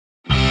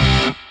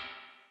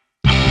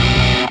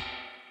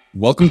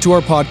Welcome to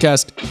our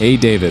podcast, Hey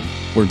David,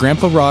 where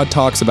Grandpa Rod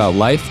talks about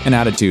life and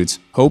attitudes,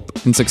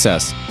 hope and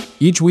success.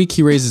 Each week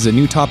he raises a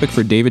new topic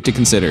for David to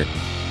consider.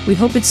 We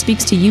hope it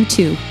speaks to you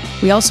too.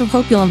 We also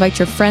hope you'll invite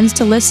your friends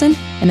to listen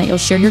and that you'll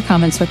share your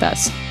comments with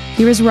us.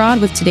 Here is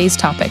Rod with today's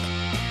topic.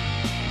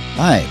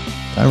 Hi,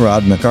 I'm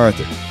Rod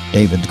MacArthur,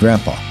 David's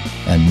grandpa,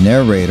 and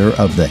narrator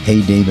of the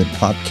Hey David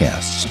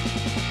podcasts.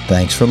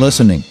 Thanks for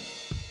listening.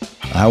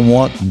 I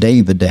want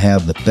David to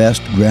have the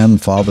best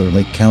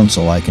grandfatherly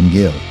counsel I can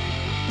give.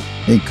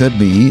 It could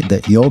be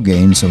that you'll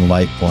gain some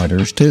light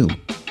pointers too.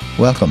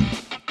 Welcome.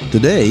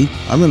 Today,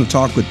 I'm going to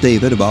talk with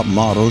David about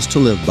mottos to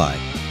live by.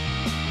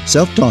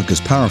 Self-talk is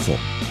powerful,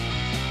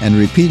 and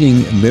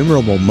repeating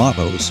memorable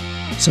mottos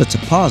sets a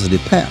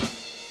positive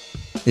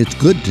path. It's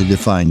good to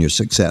define your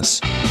success.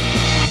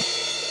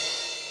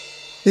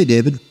 Hey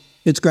David,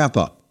 it's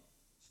Grandpa.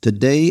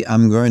 Today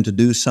I'm going to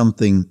do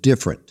something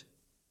different.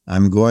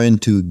 I'm going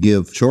to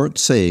give short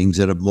sayings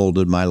that have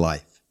molded my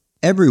life.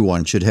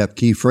 Everyone should have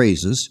key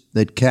phrases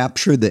that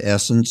capture the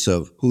essence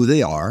of who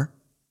they are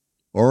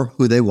or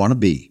who they want to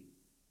be.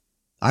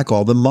 I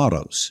call them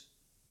mottos,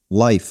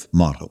 life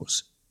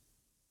mottos.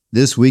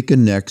 This week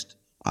and next,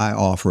 I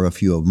offer a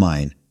few of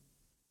mine.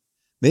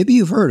 Maybe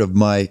you've heard of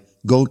my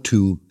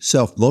go-to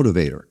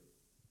self-motivator.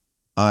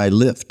 I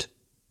lift.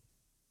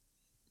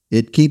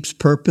 It keeps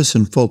purpose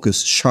and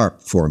focus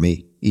sharp for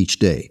me each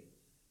day.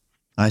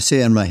 I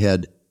say in my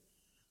head,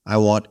 I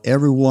want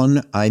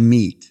everyone I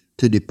meet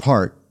to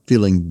depart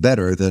feeling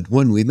better than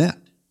when we met.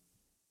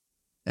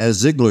 As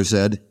Ziegler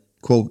said,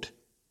 quote,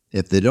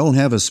 if they don't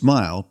have a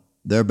smile,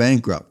 they're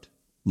bankrupt.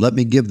 Let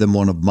me give them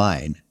one of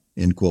mine,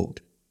 end quote.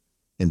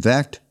 In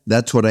fact,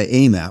 that's what I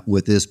aim at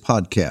with this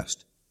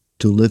podcast,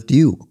 to lift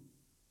you.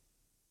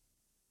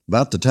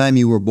 About the time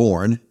you were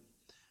born,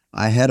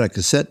 I had a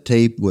cassette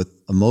tape with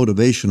a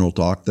motivational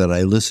talk that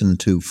I listened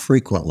to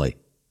frequently.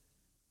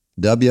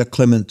 W.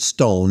 Clement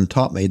Stone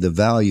taught me the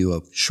value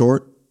of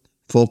short,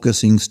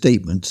 focusing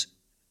statements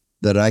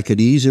that I could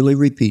easily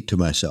repeat to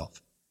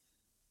myself.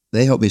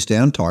 They help me stay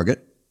on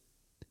target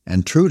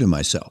and true to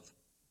myself.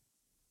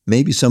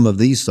 Maybe some of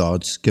these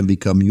thoughts can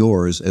become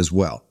yours as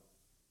well.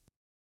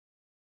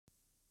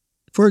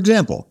 For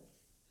example,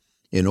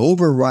 in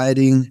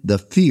overriding the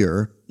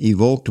fear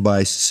evoked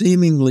by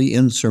seemingly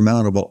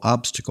insurmountable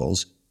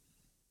obstacles,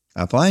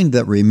 I find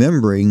that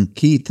remembering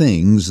key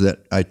things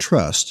that I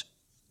trust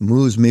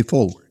moves me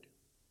forward.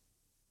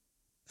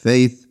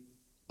 Faith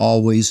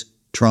always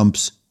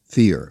trumps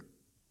fear.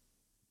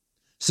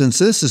 Since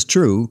this is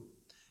true,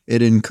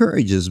 it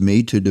encourages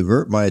me to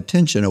divert my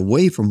attention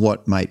away from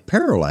what might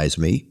paralyze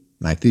me,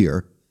 my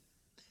fear,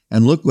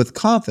 and look with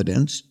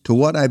confidence to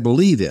what I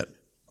believe in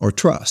or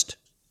trust.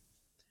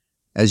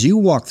 As you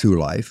walk through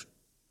life,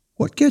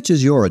 what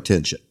catches your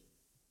attention?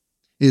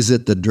 Is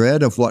it the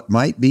dread of what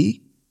might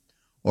be,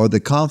 or the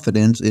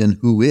confidence in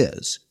who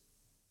is?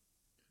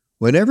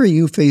 Whenever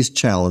you face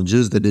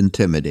challenges that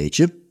intimidate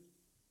you,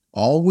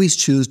 always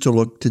choose to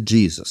look to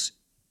Jesus.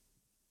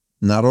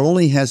 Not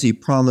only has he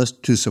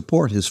promised to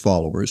support his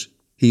followers,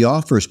 he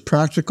offers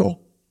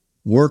practical,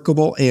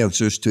 workable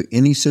answers to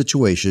any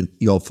situation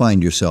you'll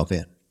find yourself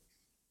in.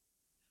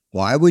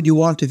 Why would you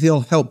want to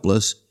feel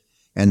helpless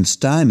and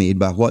stymied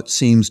by what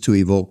seems to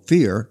evoke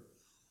fear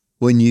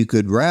when you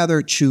could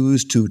rather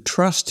choose to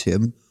trust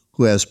him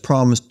who has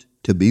promised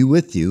to be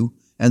with you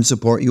and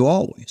support you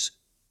always?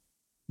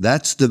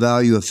 That's the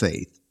value of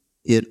faith.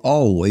 It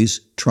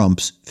always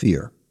trumps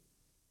fear.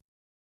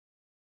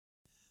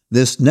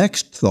 This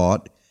next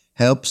thought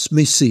helps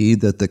me see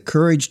that the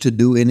courage to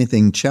do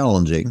anything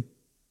challenging,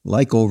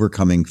 like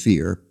overcoming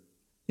fear,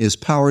 is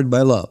powered by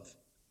love.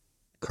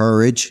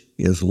 Courage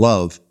is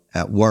love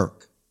at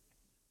work.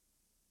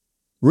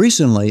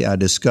 Recently, I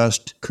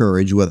discussed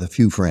courage with a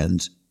few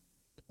friends,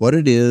 what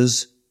it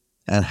is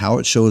and how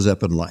it shows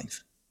up in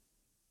life.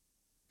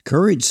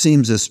 Courage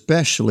seems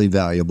especially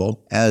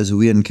valuable as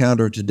we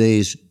encounter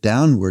today's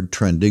downward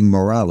trending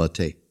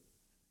morality.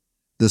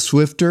 The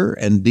swifter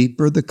and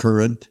deeper the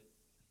current,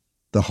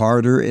 the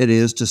harder it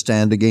is to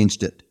stand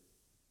against it.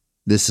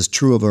 This is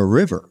true of a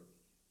river,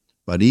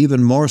 but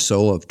even more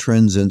so of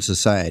trends in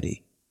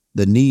society.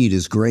 The need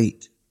is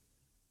great.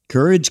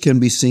 Courage can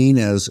be seen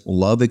as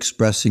love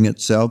expressing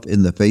itself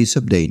in the face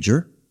of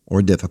danger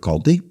or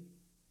difficulty.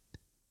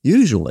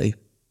 Usually,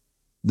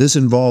 this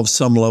involves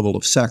some level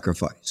of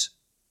sacrifice,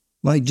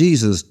 like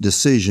Jesus'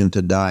 decision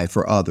to die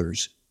for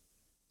others.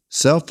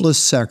 Selfless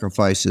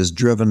sacrifice is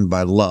driven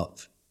by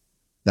love.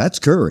 That's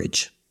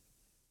courage.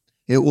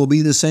 It will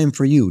be the same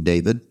for you,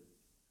 David.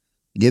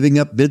 Giving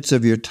up bits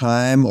of your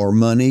time or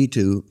money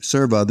to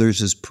serve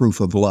others is proof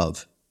of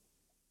love.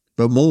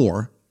 But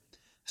more,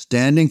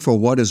 standing for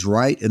what is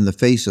right in the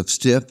face of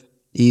stiff,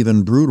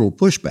 even brutal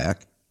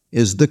pushback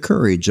is the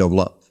courage of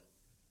love.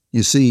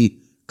 You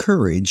see,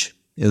 courage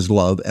is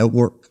love at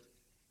work.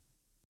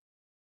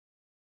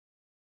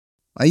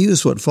 I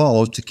use what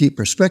follows to keep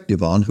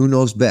perspective on who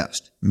knows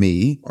best,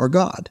 me or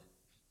God.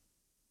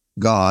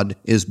 God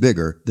is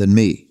bigger than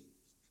me.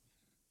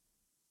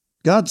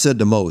 God said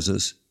to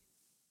Moses,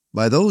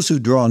 By those who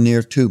draw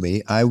near to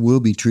me, I will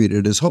be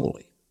treated as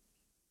holy.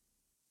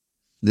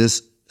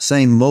 This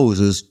same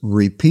Moses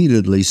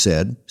repeatedly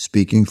said,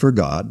 speaking for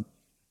God,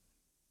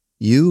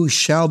 "You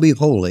shall be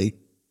holy,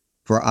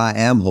 for I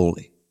am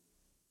holy."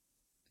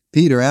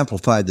 Peter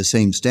amplified the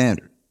same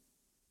standard.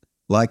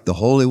 Like the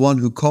Holy One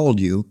who called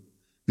you,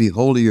 be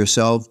holy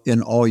yourself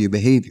in all your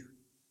behavior.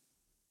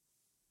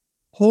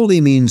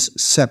 Holy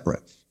means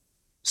separate,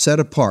 set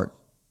apart,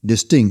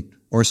 distinct,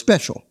 or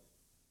special.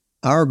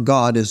 Our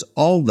God is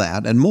all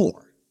that and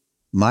more.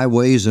 My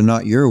ways are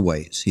not your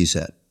ways, he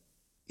said.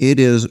 It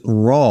is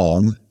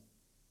wrong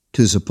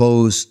to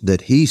suppose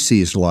that he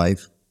sees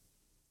life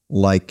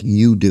like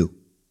you do.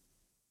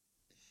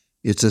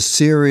 It's a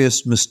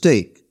serious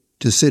mistake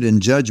to sit in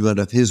judgment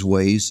of his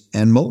ways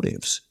and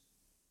motives.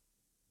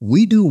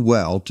 We do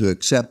well to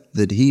accept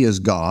that he is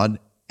God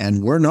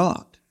and we're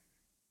not.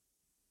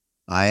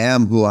 I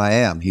am who I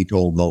am, he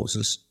told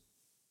Moses.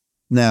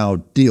 Now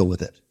deal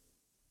with it.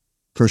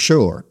 For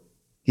sure,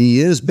 he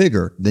is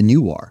bigger than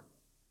you are.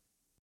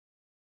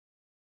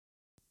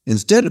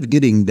 Instead of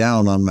getting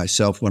down on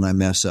myself when I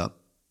mess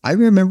up, I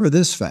remember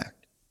this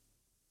fact.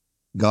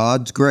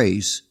 God's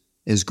grace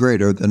is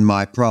greater than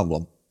my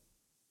problem.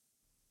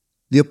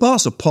 The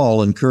Apostle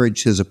Paul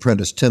encouraged his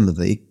apprentice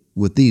Timothy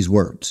with these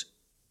words,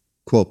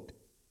 quote,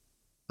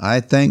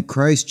 "I thank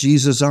Christ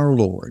Jesus our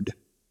Lord,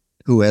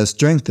 who has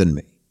strengthened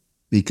me,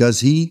 because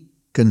he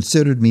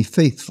considered me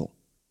faithful,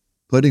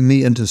 putting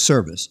me into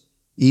service,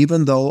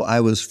 even though I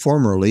was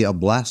formerly a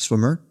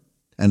blasphemer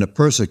and a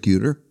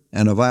persecutor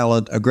and a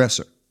violent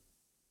aggressor.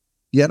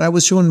 Yet I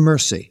was shown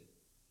mercy,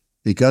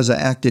 because I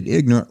acted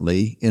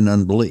ignorantly in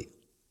unbelief.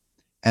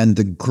 And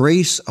the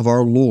grace of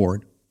our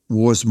Lord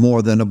was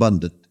more than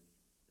abundant,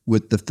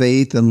 with the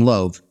faith and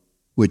love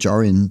which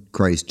are in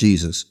Christ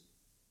Jesus."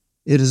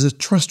 It is a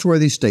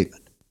trustworthy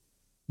statement,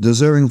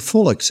 deserving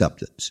full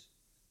acceptance,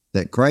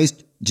 that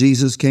Christ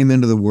Jesus came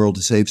into the world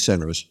to save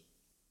sinners,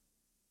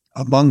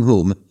 among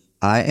whom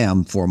I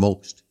am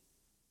foremost.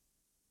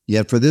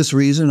 Yet for this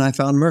reason I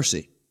found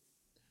mercy,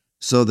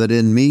 so that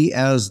in me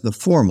as the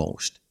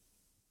foremost,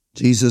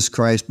 Jesus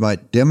Christ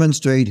might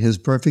demonstrate his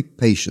perfect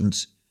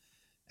patience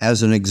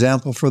as an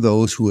example for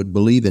those who would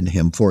believe in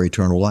him for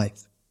eternal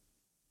life.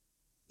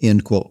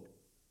 End quote.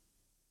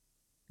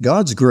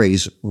 God's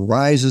grace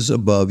rises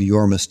above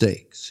your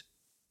mistakes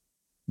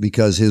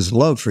because his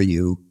love for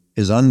you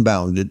is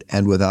unbounded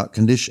and without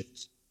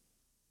conditions.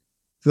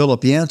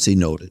 Philip Yancey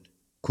noted,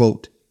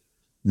 quote,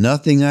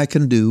 "Nothing I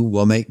can do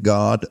will make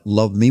God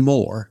love me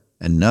more,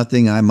 and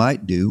nothing I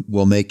might do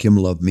will make him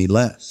love me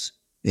less."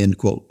 End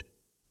quote.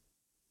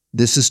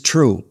 This is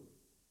true.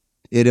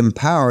 It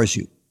empowers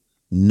you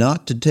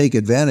not to take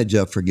advantage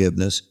of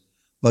forgiveness,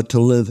 but to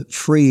live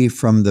free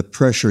from the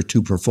pressure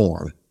to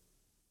perform.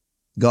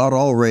 God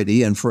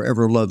already and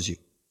forever loves you.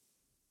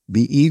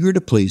 Be eager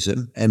to please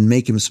him and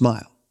make him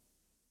smile.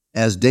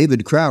 As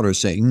David Crowder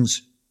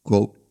sings,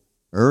 quote,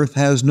 "Earth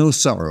has no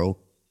sorrow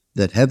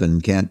that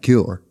heaven can't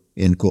cure,"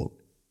 end quote.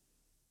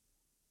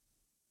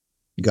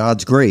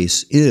 God's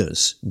grace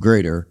is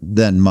greater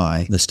than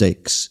my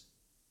mistakes.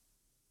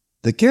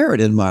 The carrot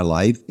in my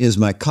life is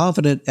my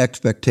confident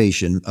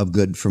expectation of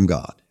good from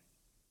God.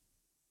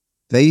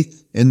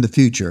 Faith in the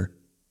future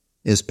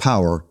is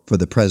power for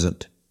the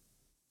present.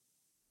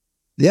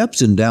 The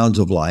ups and downs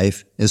of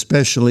life,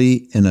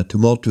 especially in a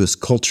tumultuous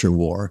culture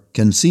war,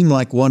 can seem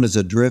like one is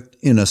adrift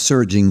in a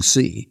surging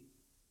sea.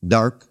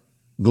 Dark,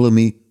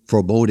 gloomy,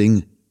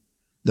 foreboding.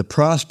 The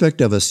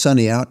prospect of a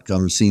sunny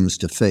outcome seems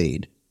to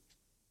fade.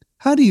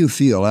 How do you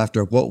feel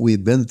after what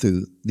we've been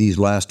through these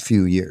last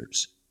few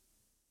years?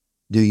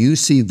 Do you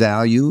see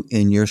value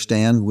in your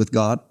stand with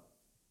God?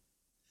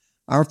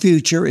 Our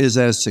future is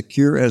as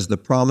secure as the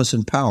promise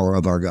and power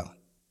of our God.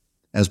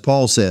 As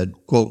Paul said,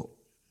 quote,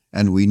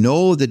 "And we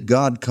know that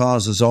God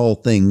causes all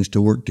things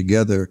to work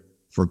together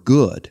for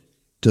good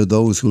to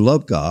those who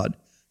love God,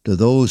 to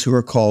those who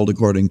are called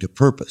according to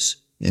purpose."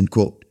 End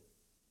quote.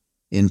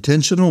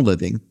 Intentional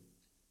living,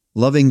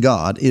 loving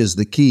God, is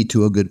the key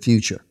to a good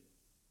future.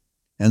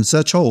 And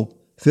such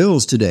hope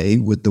fills today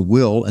with the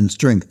will and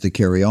strength to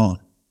carry on.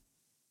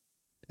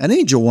 An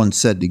angel once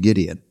said to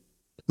Gideon,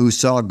 who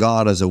saw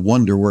God as a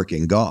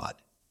wonder-working God,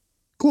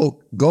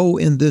 quote, "Go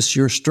in this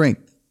your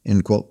strength,"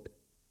 end quote.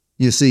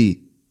 You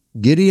see,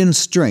 Gideon's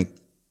strength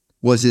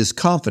was his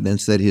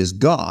confidence that his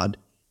God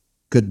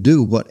could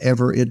do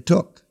whatever it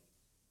took.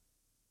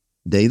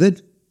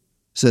 David,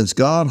 since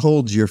God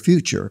holds your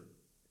future,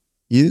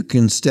 you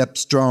can step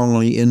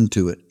strongly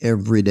into it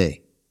every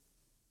day.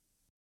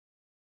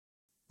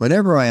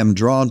 Whenever I am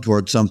drawn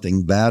toward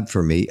something bad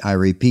for me, I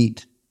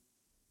repeat,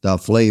 "The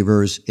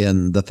flavor's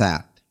in the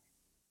fat."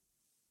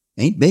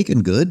 Ain't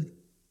bacon good?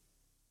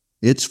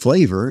 Its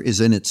flavor is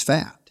in its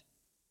fat.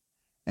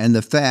 And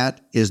the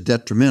fat is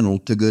detrimental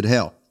to good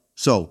health.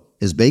 So,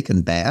 is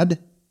bacon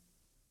bad?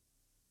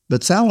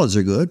 But salads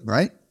are good,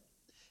 right?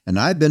 And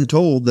I've been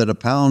told that a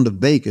pound of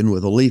bacon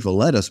with a leaf of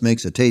lettuce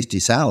makes a tasty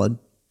salad.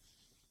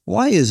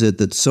 Why is it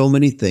that so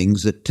many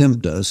things that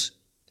tempt us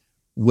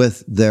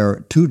with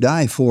their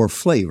to-die-for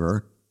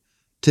flavor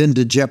tend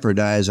to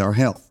jeopardize our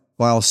health,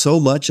 while so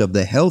much of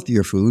the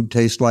healthier food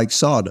tastes like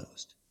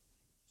sawdust.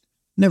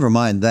 Never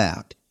mind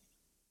that.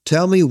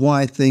 Tell me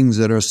why things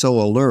that are so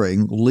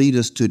alluring lead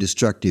us to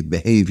destructive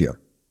behavior.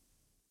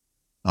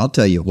 I'll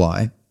tell you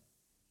why.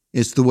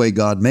 It's the way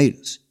God made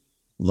us.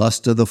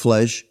 Lust of the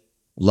flesh,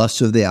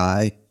 lust of the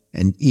eye,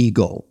 and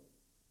ego.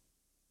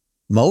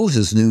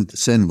 Moses knew that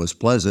sin was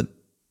pleasant,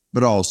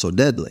 but also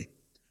deadly.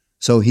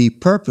 So he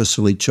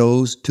purposefully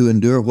chose to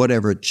endure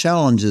whatever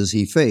challenges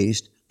he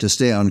faced to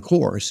stay on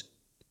course,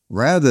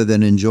 rather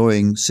than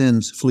enjoying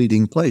sin's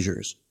fleeting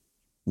pleasures.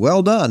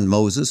 Well done,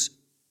 Moses.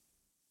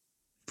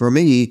 For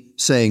me,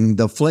 saying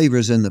the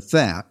flavor's in the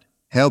fat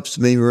helps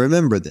me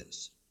remember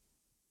this.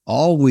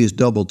 Always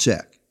double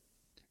check.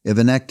 If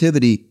an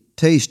activity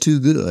tastes too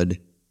good,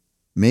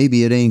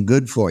 maybe it ain't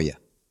good for you.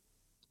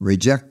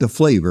 Reject the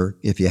flavor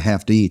if you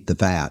have to eat the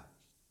fat.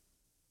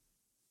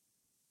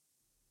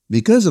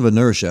 Because of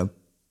inertia,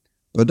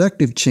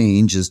 productive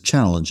change is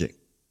challenging.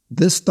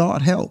 This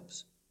thought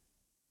helps.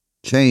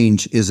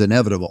 Change is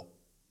inevitable.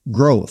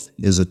 Growth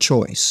is a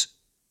choice.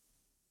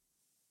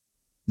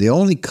 The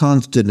only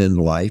constant in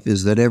life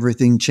is that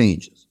everything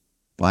changes.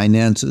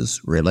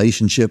 Finances,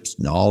 relationships,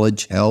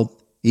 knowledge,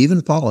 health,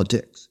 even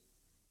politics.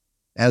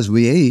 As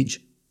we age,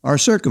 our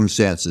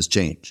circumstances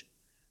change.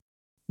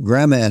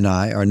 Grandma and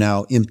I are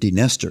now empty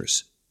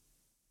nesters.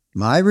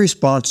 My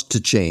response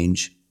to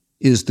change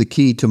is the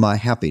key to my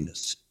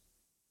happiness.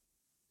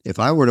 If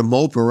I were to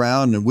mope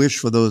around and wish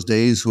for those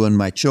days when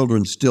my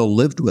children still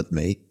lived with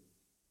me,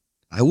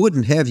 I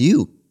wouldn't have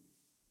you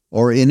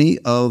or any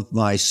of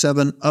my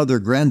 7 other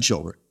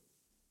grandchildren.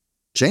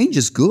 Change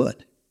is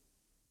good,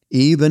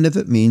 even if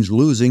it means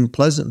losing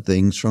pleasant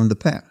things from the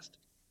past.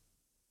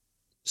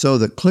 So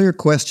the clear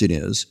question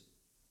is,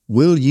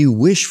 will you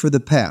wish for the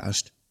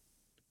past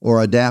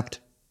or adapt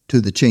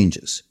to the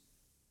changes?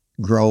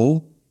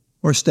 Grow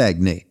or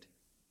stagnate?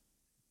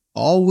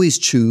 Always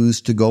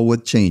choose to go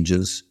with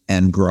changes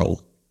and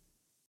grow.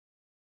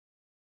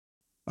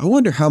 I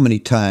wonder how many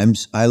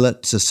times I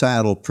let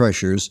societal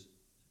pressures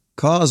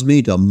cause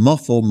me to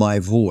muffle my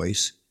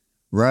voice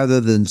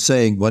rather than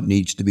saying what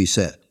needs to be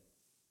said.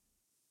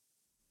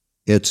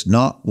 It's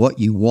not what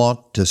you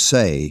want to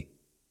say,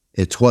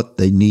 it's what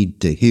they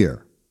need to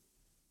hear.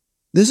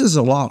 This is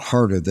a lot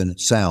harder than it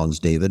sounds,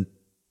 David.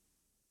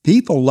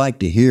 People like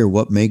to hear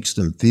what makes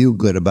them feel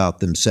good about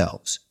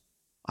themselves.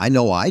 I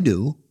know I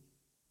do.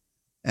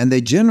 And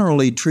they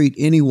generally treat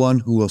anyone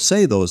who will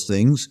say those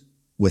things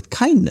with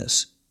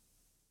kindness.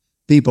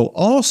 People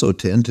also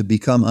tend to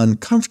become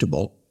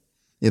uncomfortable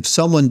if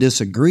someone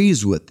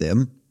disagrees with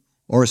them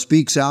or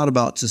speaks out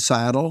about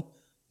societal,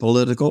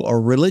 political, or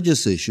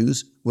religious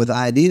issues with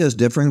ideas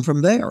differing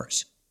from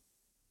theirs.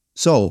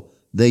 So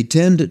they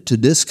tend to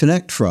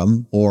disconnect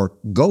from or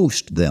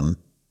ghost them.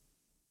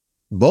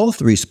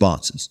 Both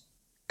responses,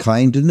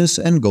 kindness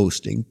and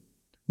ghosting,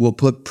 will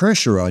put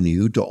pressure on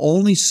you to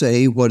only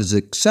say what is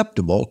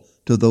acceptable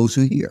to those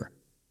who hear.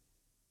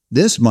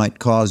 This might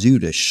cause you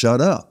to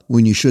shut up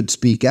when you should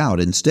speak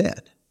out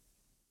instead.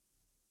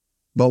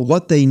 But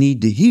what they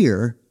need to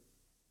hear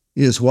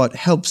is what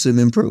helps them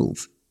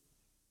improve.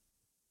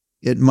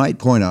 It might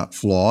point out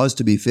flaws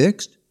to be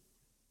fixed,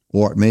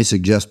 or it may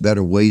suggest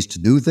better ways to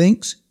do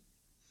things.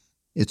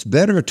 It's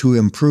better to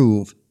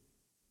improve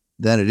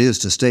than it is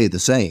to stay the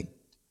same.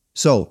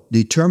 So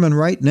determine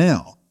right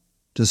now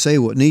to say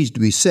what needs to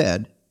be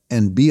said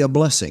and be a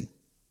blessing.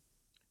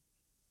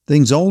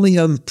 Things only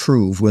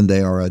improve when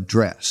they are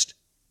addressed.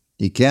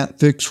 You can't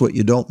fix what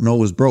you don't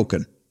know is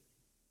broken.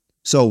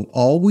 So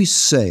always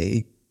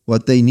say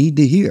what they need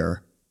to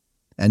hear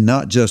and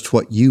not just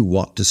what you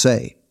want to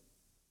say.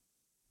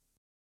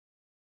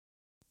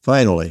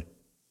 Finally,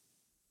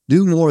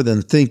 do more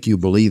than think you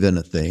believe in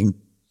a thing.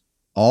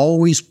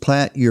 Always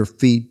plant your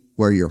feet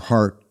where your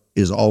heart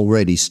is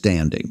already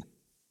standing.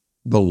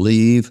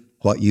 Believe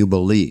what you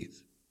believe.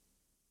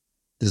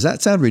 Does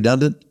that sound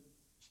redundant?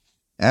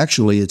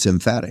 Actually, it's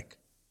emphatic.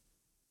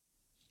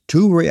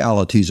 2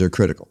 realities are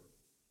critical.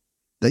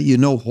 That you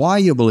know why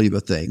you believe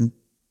a thing,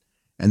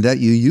 and that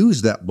you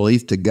use that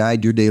belief to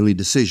guide your daily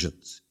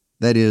decisions.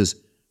 That is,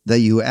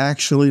 that you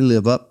actually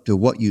live up to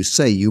what you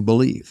say you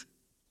believe.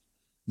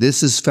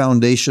 This is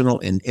foundational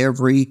in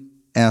every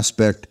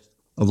aspect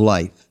of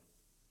life.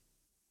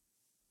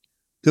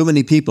 Too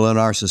many people in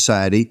our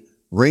society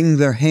wring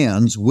their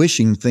hands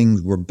wishing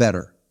things were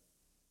better.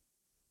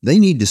 They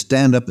need to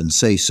stand up and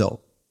say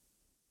so.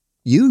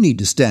 You need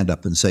to stand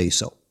up and say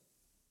so.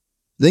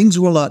 Things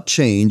will not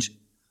change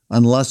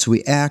unless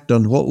we act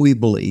on what we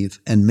believe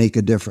and make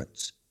a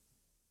difference.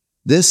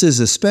 This is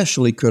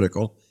especially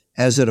critical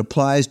as it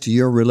applies to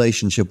your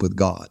relationship with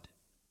God.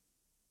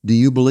 Do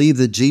you believe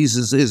that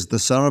Jesus is the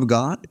Son of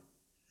God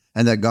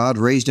and that God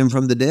raised him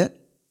from the dead?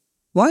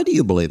 Why do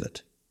you believe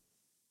it?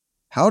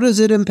 How does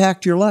it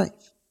impact your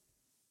life?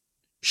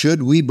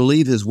 Should we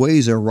believe his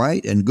ways are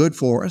right and good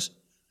for us,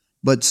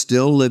 but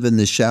still live in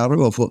the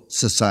shadow of what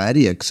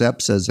society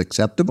accepts as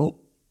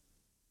acceptable?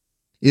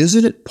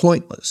 Isn't it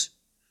pointless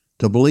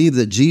to believe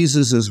that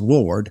Jesus is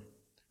Lord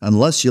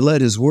unless you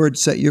let his word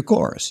set your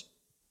course?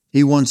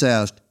 He once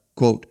asked,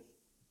 quote,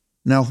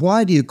 "Now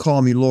why do you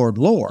call me Lord,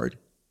 Lord,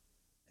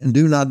 and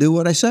do not do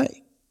what I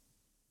say?"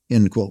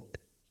 End quote.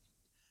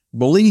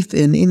 Belief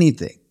in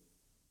anything,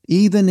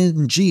 even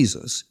in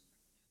Jesus,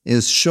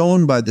 is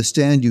shown by the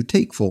stand you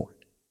take for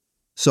it.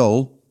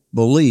 So,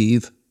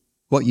 believe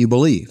what you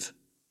believe.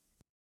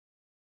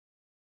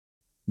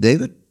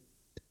 David,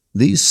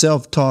 these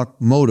self-talk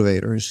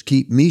motivators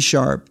keep me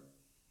sharp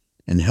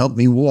and help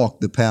me walk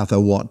the path I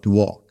want to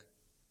walk.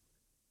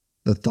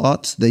 The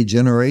thoughts they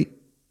generate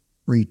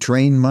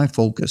retrain my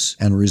focus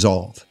and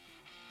resolve.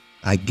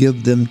 I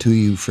give them to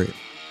you freely.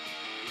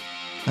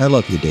 I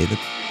love you, David.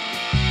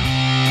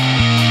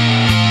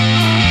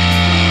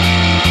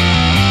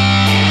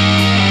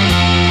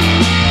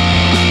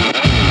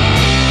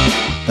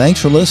 Thanks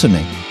for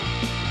listening.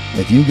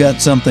 If you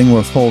got something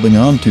worth holding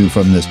on to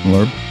from this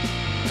blurb,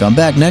 come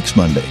back next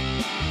Monday.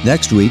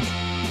 Next week,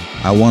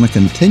 I want to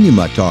continue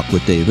my talk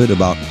with David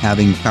about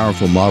having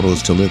powerful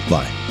models to live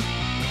by.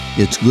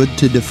 It's good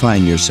to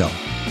define yourself.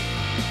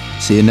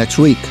 See you next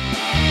week.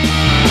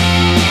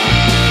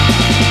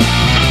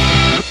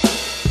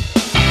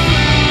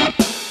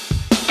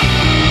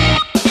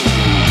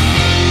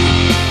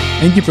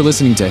 Thank you for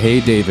listening to Hey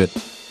David.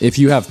 If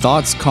you have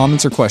thoughts,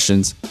 comments, or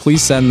questions,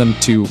 please send them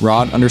to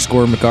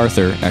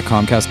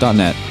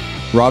rod_MacArthur@comcast.net.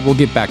 Rod will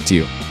get back to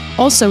you.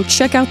 Also,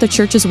 check out the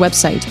church's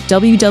website,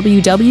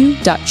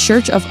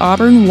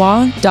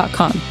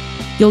 www.churchofauburnois.com.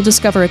 You'll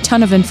discover a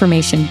ton of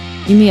information.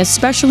 You may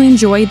especially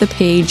enjoy the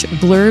page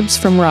Blurbs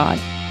from Rod.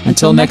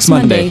 Until next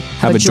Monday,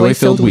 have a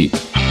joy-filled week.